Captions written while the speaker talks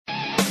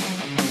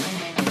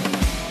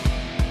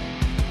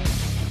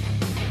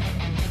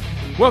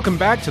Welcome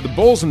back to the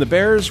Bulls and the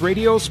Bears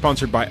radio,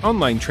 sponsored by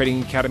Online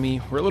Trading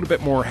Academy. We're a little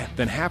bit more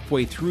than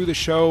halfway through the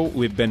show.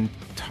 We've been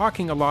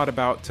talking a lot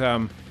about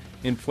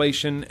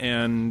inflation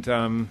and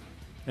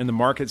the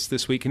markets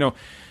this week. You know,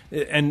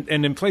 and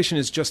inflation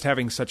is just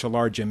having such a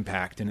large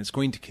impact, and it's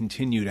going to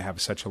continue to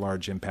have such a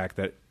large impact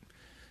that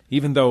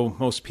even though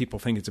most people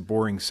think it's a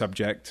boring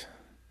subject,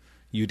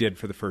 you did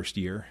for the first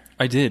year.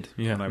 I did,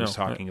 yeah. When I was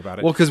talking about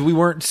it. Well, because we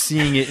weren't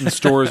seeing it in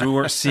stores, we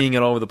weren't seeing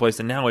it all over the place,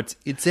 and now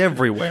it's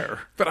everywhere.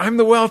 But I'm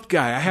the wealth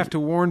guy. I have to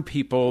warn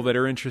people that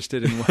are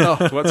interested in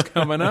wealth what's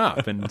coming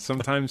up, and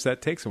sometimes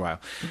that takes a while.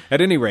 At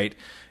any rate,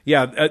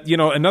 yeah,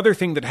 another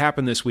thing that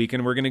happened this week,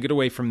 and we're going to get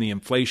away from the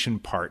inflation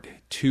part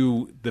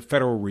to the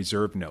Federal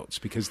Reserve notes,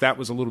 because that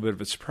was a little bit of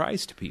a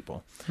surprise to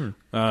people.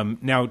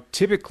 Now,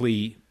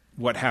 typically,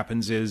 what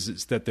happens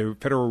is that the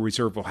Federal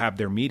Reserve will have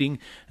their meeting,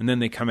 and then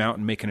they come out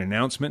and make an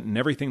announcement, and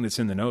everything that's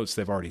in the notes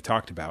they've already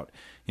talked about,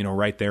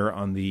 right there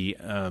on the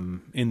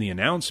in the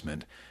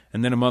announcement.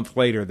 And then a month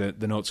later,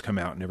 the notes come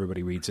out, and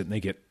everybody reads it, and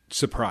they get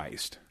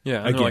surprised.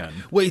 Yeah, again. Like,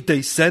 wait,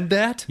 they said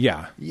that?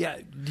 Yeah. Yeah.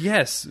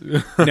 Yes.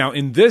 Now,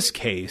 in this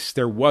case,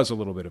 there was a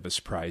little bit of a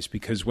surprise,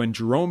 because when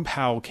Jerome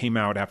Powell came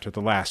out after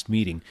the last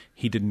meeting,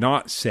 he did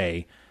not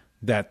say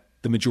that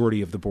the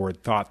majority of the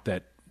board thought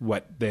that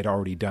what they'd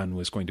already done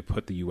was going to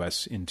put the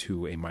U.S.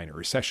 into a minor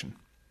recession.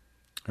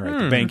 All right,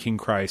 the banking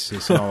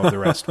crisis and all of the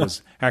rest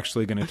was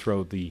actually going to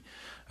throw the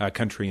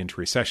country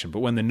into recession. But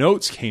when the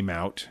notes came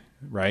out,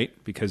 right,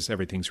 because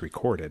everything's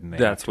recorded and they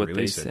That's have to what they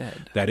release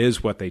said. That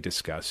is what they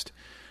discussed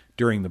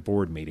during the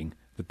board meeting.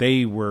 That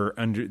they were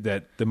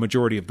that the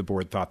majority of the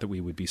board thought that we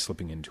would be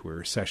slipping into a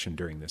recession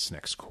during this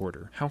next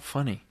quarter. How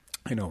funny.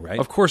 I know, right?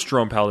 Of course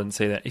Jerome Powell didn't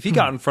say that. If he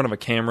got in front of a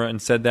camera and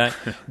said that,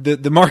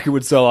 the market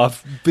would sell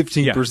off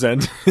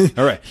 15%. Yeah.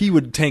 All right. He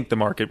would tank the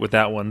market with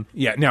that one.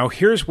 Yeah. Now,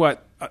 here's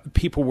what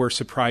people were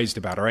surprised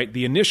about, all right?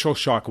 The initial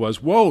shock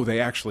was, whoa, they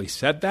actually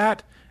said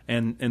that?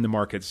 And the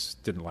markets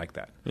didn't like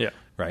that. Yeah.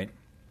 Right?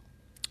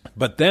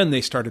 But then they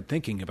started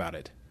thinking about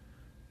it.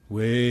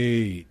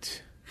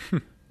 Wait.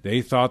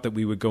 They thought that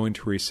we would go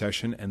into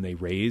recession, and they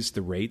raised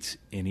the rates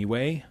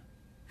anyway?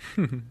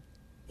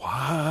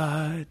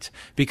 What?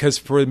 Because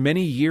for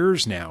many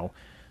years now,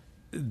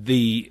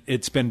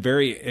 it's been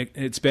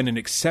an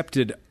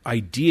accepted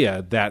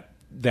idea that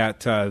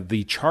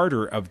the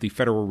charter of the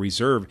Federal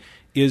Reserve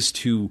is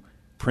to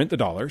print the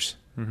dollars,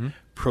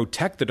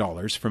 protect the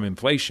dollars from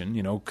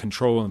inflation,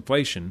 control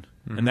inflation,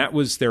 and that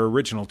was their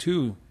original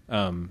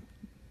I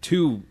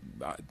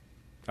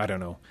don't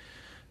know.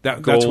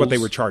 That's what they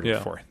were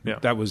chartered for. Yeah.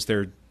 That was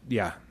their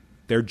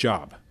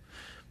job.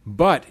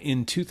 But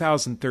in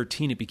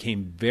 2013, it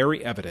became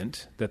very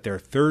evident that their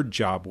third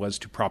job was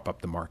to prop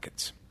up the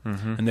markets.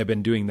 And they've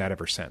been doing that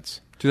ever since.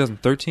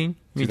 2013?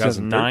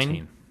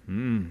 2009?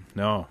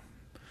 No.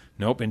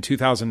 Nope. In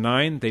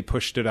 2009, they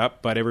pushed it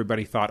up, but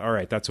everybody thought, all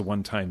right, that's a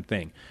one-time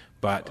thing.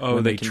 But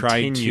when they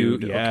tried to,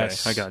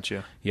 yes, okay, I got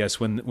you. Yes,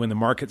 when the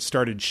market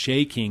started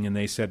shaking and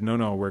they said,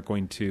 no, we're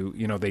going to,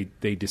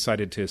 they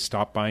decided to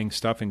stop buying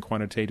stuff in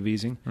quantitative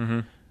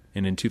easing.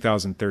 And in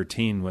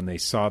 2013, when they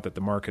saw that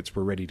the markets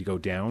were ready to go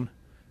down,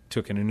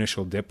 took an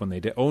initial dip when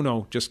they did. Oh,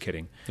 no, just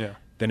kidding. Yeah.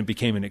 Then it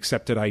became an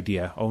accepted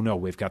idea. Oh, no,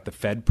 we've got the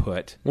Fed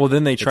put. Well,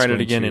 then they tried it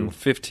again in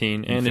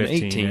 15 and in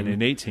 18. And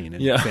in 18.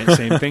 And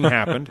same thing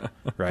happened,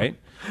 right?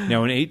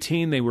 Now, in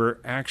 18, they were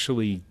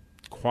actually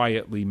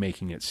quietly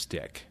making it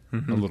stick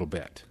a little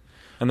bit.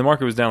 And the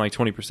market was down like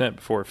 20%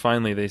 before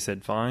finally they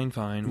said, fine,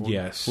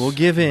 we'll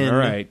give in. All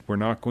right, we're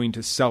not going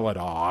to sell it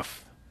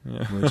off.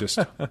 Yeah. We'll just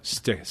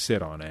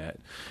sit on it.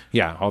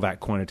 Yeah, all that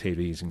quantitative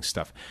easing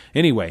stuff.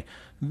 Anyway,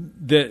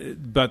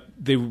 but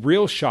the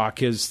real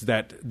shock is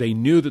that they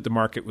knew that the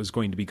market was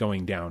going to be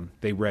going down.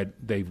 They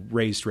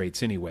raised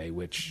rates anyway,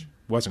 which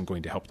wasn't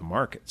going to help the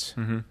markets.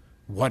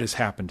 What has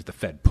happened to the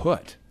Fed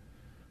put?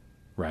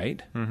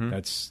 Right?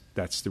 That's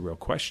the real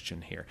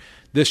question here.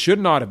 This should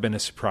not have been a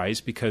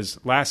surprise,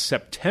 because last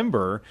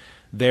September,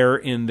 they're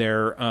in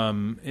their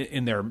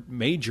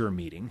major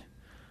meeting.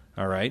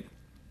 All right.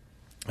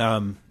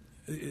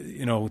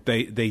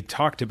 They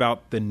talked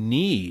about the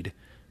need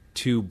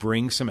to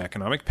bring some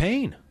economic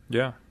pain.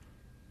 Yeah.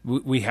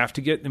 We have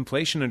to get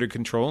inflation under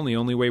control, and the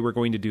only way we're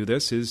going to do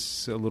this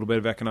is a little bit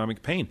of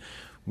economic pain.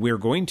 We're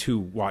going to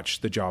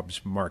watch the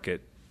jobs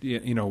market,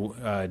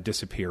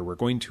 disappear. We're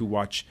going to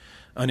watch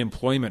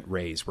unemployment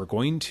raise. We're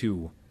going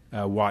to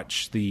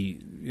watch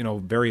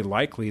very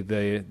likely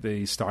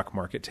the stock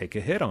market take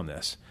a hit on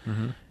this.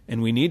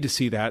 And we need to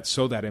see that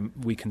so that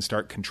we can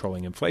start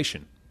controlling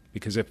inflation.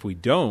 Because if we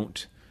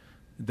don't,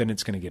 then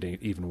it's going to get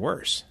even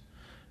worse.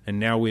 And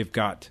now we've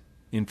got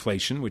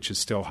inflation, which is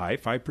still high.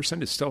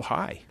 5% is still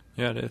high.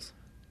 Yeah, it is.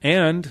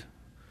 And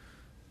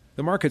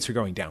the markets are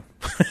going down.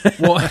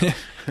 Well,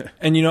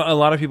 and a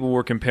lot of people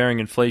were comparing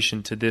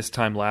inflation to this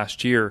time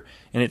last year,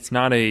 and it's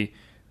not a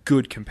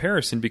good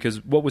comparison,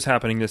 because what was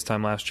happening this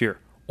time last year?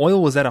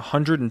 Oil was at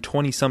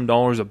 $120-some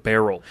a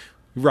barrel.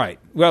 Right.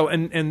 Well,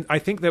 and I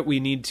think that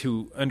we need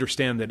to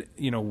understand that,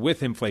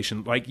 with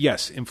inflation,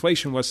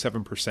 inflation was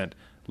 7%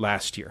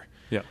 last year.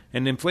 Yeah.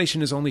 And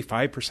inflation is only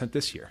 5%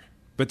 this year.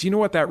 But do you know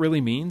what that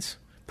really means?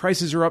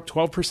 Prices are up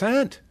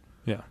 12%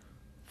 Yeah.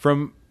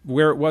 from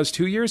where it was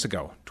 2 years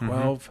ago.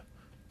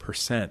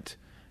 12%.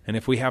 And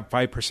if we have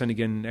 5%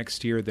 again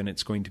next year, then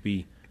it's going to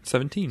be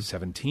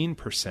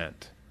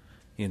 17%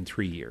 in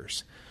 3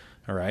 years.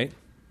 All right?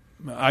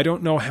 I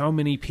don't know how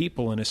many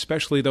people, and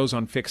especially those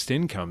on fixed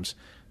incomes,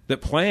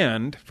 that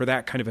planned for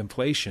that kind of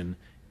inflation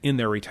in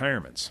their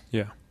retirements.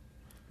 Yeah.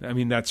 I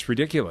mean, that's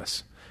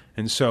ridiculous.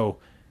 And so,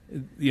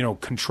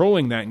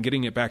 controlling that and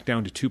getting it back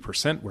down to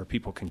 2% where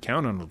people can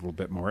count on it a little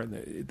bit more,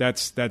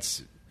 that's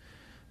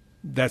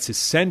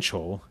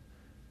essential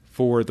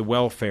for the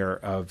welfare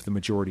of the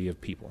majority of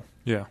people.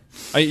 Yeah.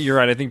 You're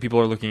right. I think people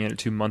are looking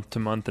at it month to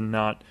month and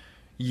not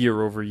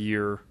year over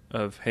year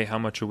of, hey, how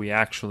much are we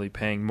actually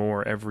paying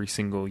more every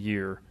single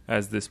year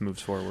as this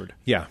moves forward?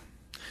 Yeah.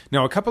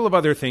 Now, a couple of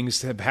other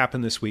things have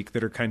happened this week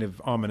that are kind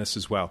of ominous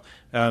as well.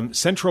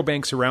 Central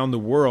banks around the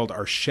world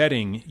are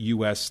shedding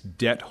U.S.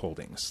 debt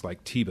holdings,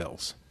 like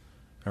T-bills.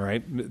 All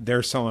right?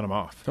 They're selling them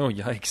off. Oh,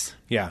 yikes.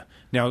 Yeah.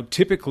 Now,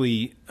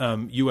 typically,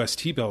 U.S.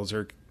 T-bills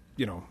are,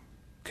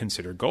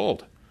 considered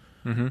gold.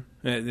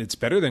 Mm-hmm. It's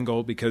better than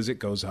gold because it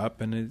goes up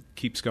and it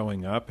keeps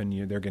going up,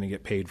 and they're going to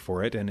get paid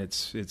for it, and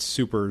it's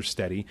super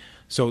steady.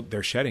 So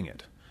they're shedding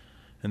it,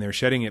 and they're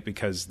shedding it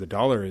because the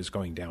dollar is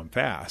going down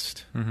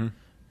fast. Mm-hmm.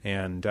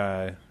 And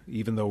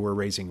even though we're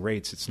raising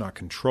rates, it's not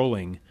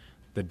controlling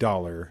the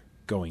dollar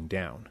going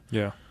down.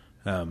 Yeah.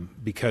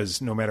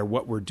 Because no matter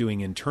what we're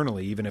doing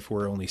internally, even if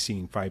we're only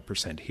seeing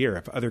 5% here,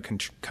 if other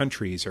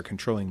countries are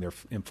controlling their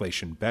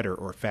inflation better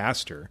or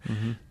faster,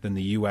 then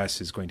the U.S.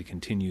 is going to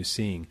continue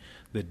seeing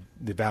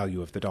the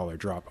value of the dollar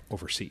drop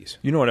overseas.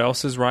 You know what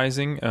else is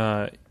rising?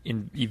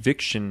 In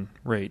eviction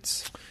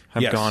rates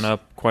have gone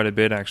up quite a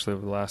bit, actually,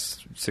 over the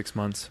last 6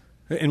 months.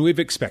 And we've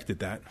expected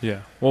that.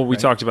 Yeah. Well, we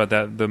talked about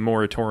that, the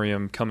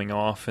moratorium coming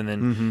off, and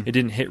then it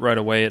didn't hit right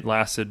away. It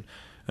lasted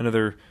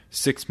another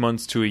 6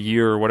 months to a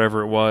year or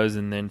whatever it was,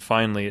 and then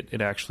finally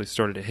it actually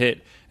started to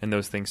hit, and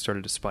those things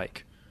started to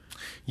spike.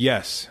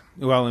 Yes.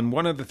 Well, and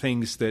one of the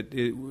things that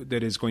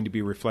is going to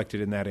be reflected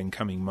in that in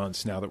coming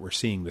months, now that we're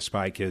seeing the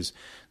spike, is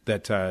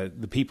that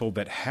the people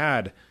that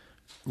had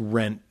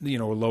rent,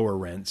 lower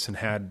rents, and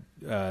had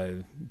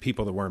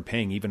people that weren't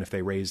paying, even if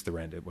they raised the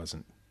rent, it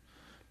wasn't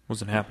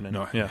happening.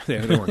 No, yeah.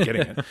 they weren't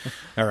getting it.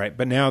 All right.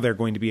 But now they're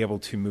going to be able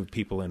to move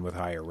people in with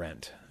higher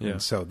rent. Yeah.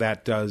 And so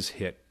that does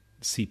hit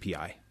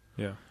CPI.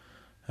 Yeah.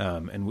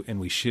 And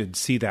we should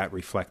see that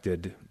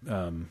reflected,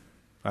 in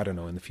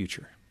the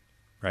future.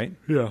 Right?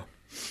 Yeah.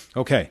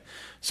 Okay.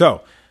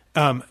 So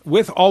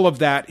with all of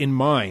that in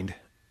mind,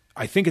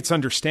 I think it's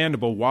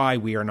understandable why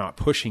we are not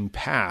pushing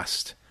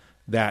past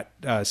that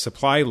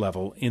supply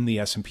level in the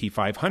S&P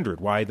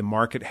 500, why the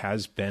market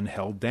has been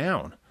held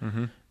down.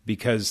 Mm-hmm.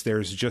 Because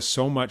there's just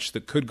so much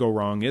that could go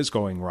wrong is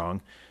going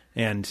wrong.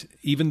 And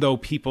even though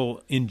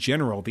people in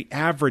general, the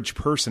average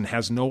person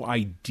has no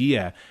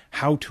idea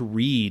how to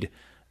read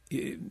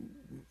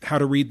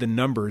the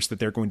numbers that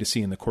they're going to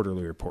see in the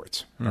quarterly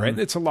reports. All right.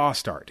 It's a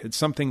lost art. It's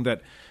something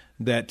that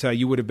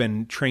you would have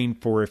been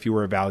trained for if you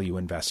were a value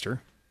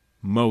investor.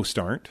 Most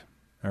aren't.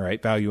 All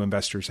right. Value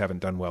investors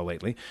haven't done well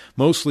lately,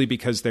 mostly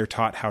because they're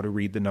taught how to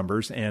read the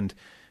numbers. And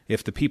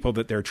if the people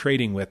that they're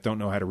trading with don't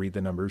know how to read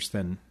the numbers,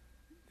 then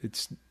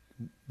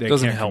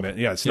doesn't help.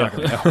 Yeah, it's not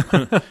going to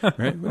help.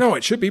 Right? No,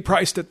 it should be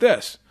priced at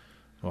this.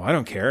 Well, I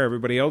don't care.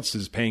 Everybody else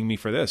is paying me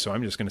for this, so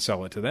I'm just going to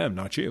sell it to them,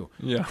 not you.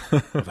 Yeah.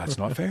 Well, that's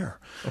not fair,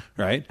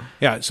 right?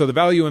 Yeah, so the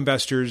value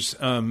investors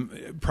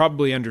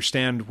probably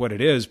understand what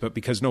it is, but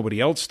because nobody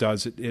else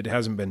does, it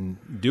hasn't been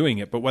doing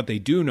it. But what they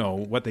do know,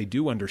 what they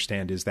do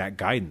understand is that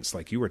guidance,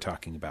 like you were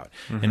talking about.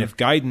 Mm-hmm. And if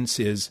guidance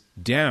is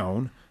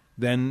down,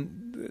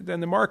 then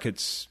the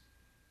markets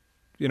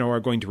are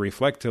going to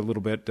reflect a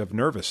little bit of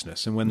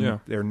nervousness. And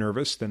when they're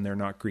nervous, then they're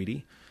not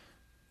greedy.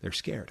 They're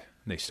scared.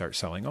 They start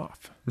selling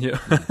off. Yeah.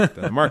 Then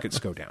the markets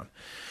go down,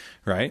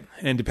 right?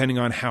 And depending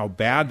on how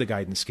bad the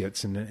guidance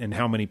gets and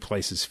how many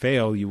places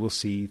fail, you will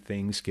see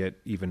things get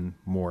even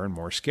more and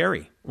more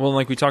scary. Well,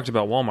 like we talked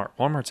about Walmart.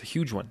 Walmart's a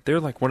huge one. They're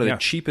like one of the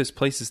cheapest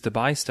places to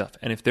buy stuff.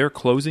 And if they're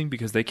closing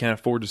because they can't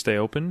afford to stay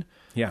open,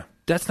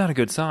 that's not a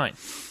good sign.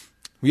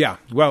 Yeah,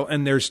 well,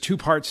 and there's two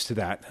parts to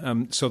that.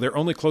 So they're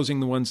only closing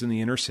the ones in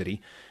the inner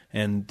city,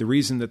 and the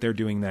reason that they're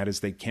doing that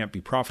is they can't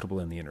be profitable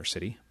in the inner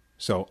city.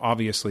 So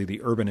obviously the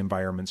urban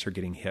environments are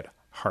getting hit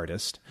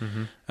hardest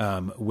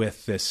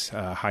with this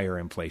higher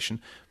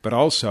inflation, but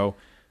also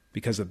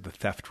because of the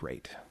theft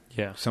rate.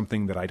 Yeah.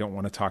 Something that I don't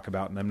want to talk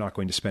about, and I'm not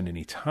going to spend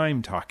any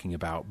time talking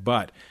about.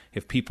 But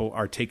if people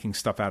are taking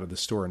stuff out of the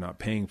store and not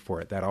paying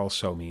for it, that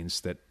also means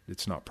that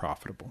it's not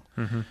profitable.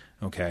 Mm-hmm.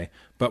 Okay.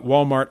 But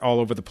Walmart all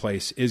over the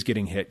place is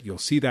getting hit. You'll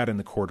see that in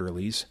the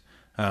quarterlies.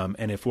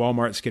 And if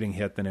Walmart's getting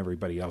hit, then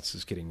everybody else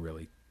is getting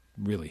really,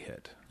 really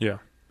hit. Yeah.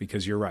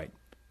 Because you're right.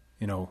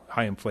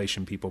 High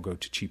inflation, people go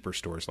to cheaper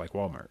stores like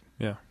Walmart.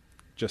 Yeah.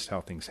 just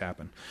how things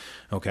happen.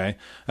 Okay.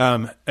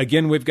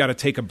 Again, we've got to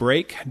take a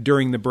break.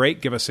 During the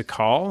break, give us a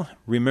call.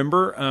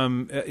 Remember,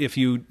 if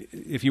you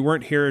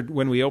weren't here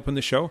when we opened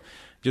the show,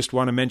 just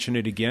want to mention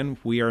it again.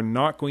 We are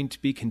not going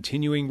to be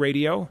continuing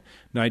radio.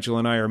 Nigel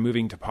and I are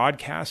moving to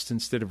podcast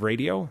instead of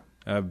radio,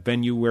 a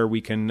venue where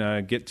we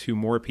can get to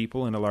more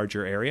people in a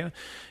larger area.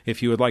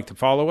 If you would like to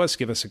follow us,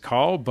 give us a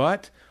call,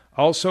 but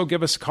also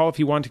give us a call if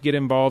you want to get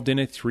involved in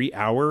a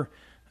 3-hour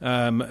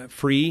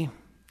free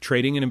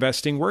trading and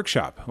investing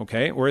workshop,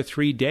 okay? Or a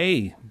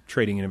 3-day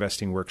trading and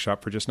investing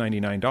workshop for just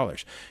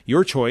 $99.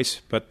 Your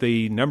choice, but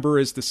the number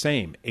is the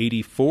same,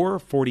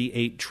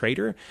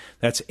 8448-TRADER.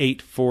 That's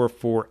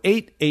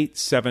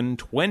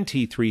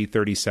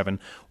 844-887-2337.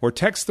 Or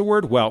text the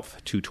word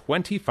wealth to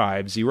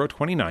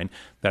 25029.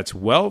 That's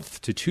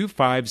wealth to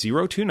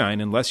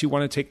 25029. Unless you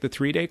want to take the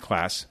 3-day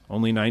class,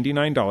 only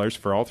 $99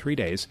 for all 3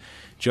 days.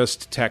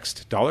 Just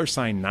text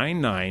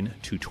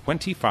 $99 to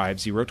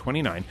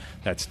 25029.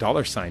 That's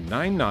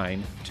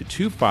 $99 to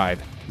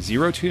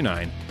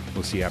 25029.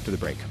 We'll see you after the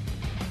break.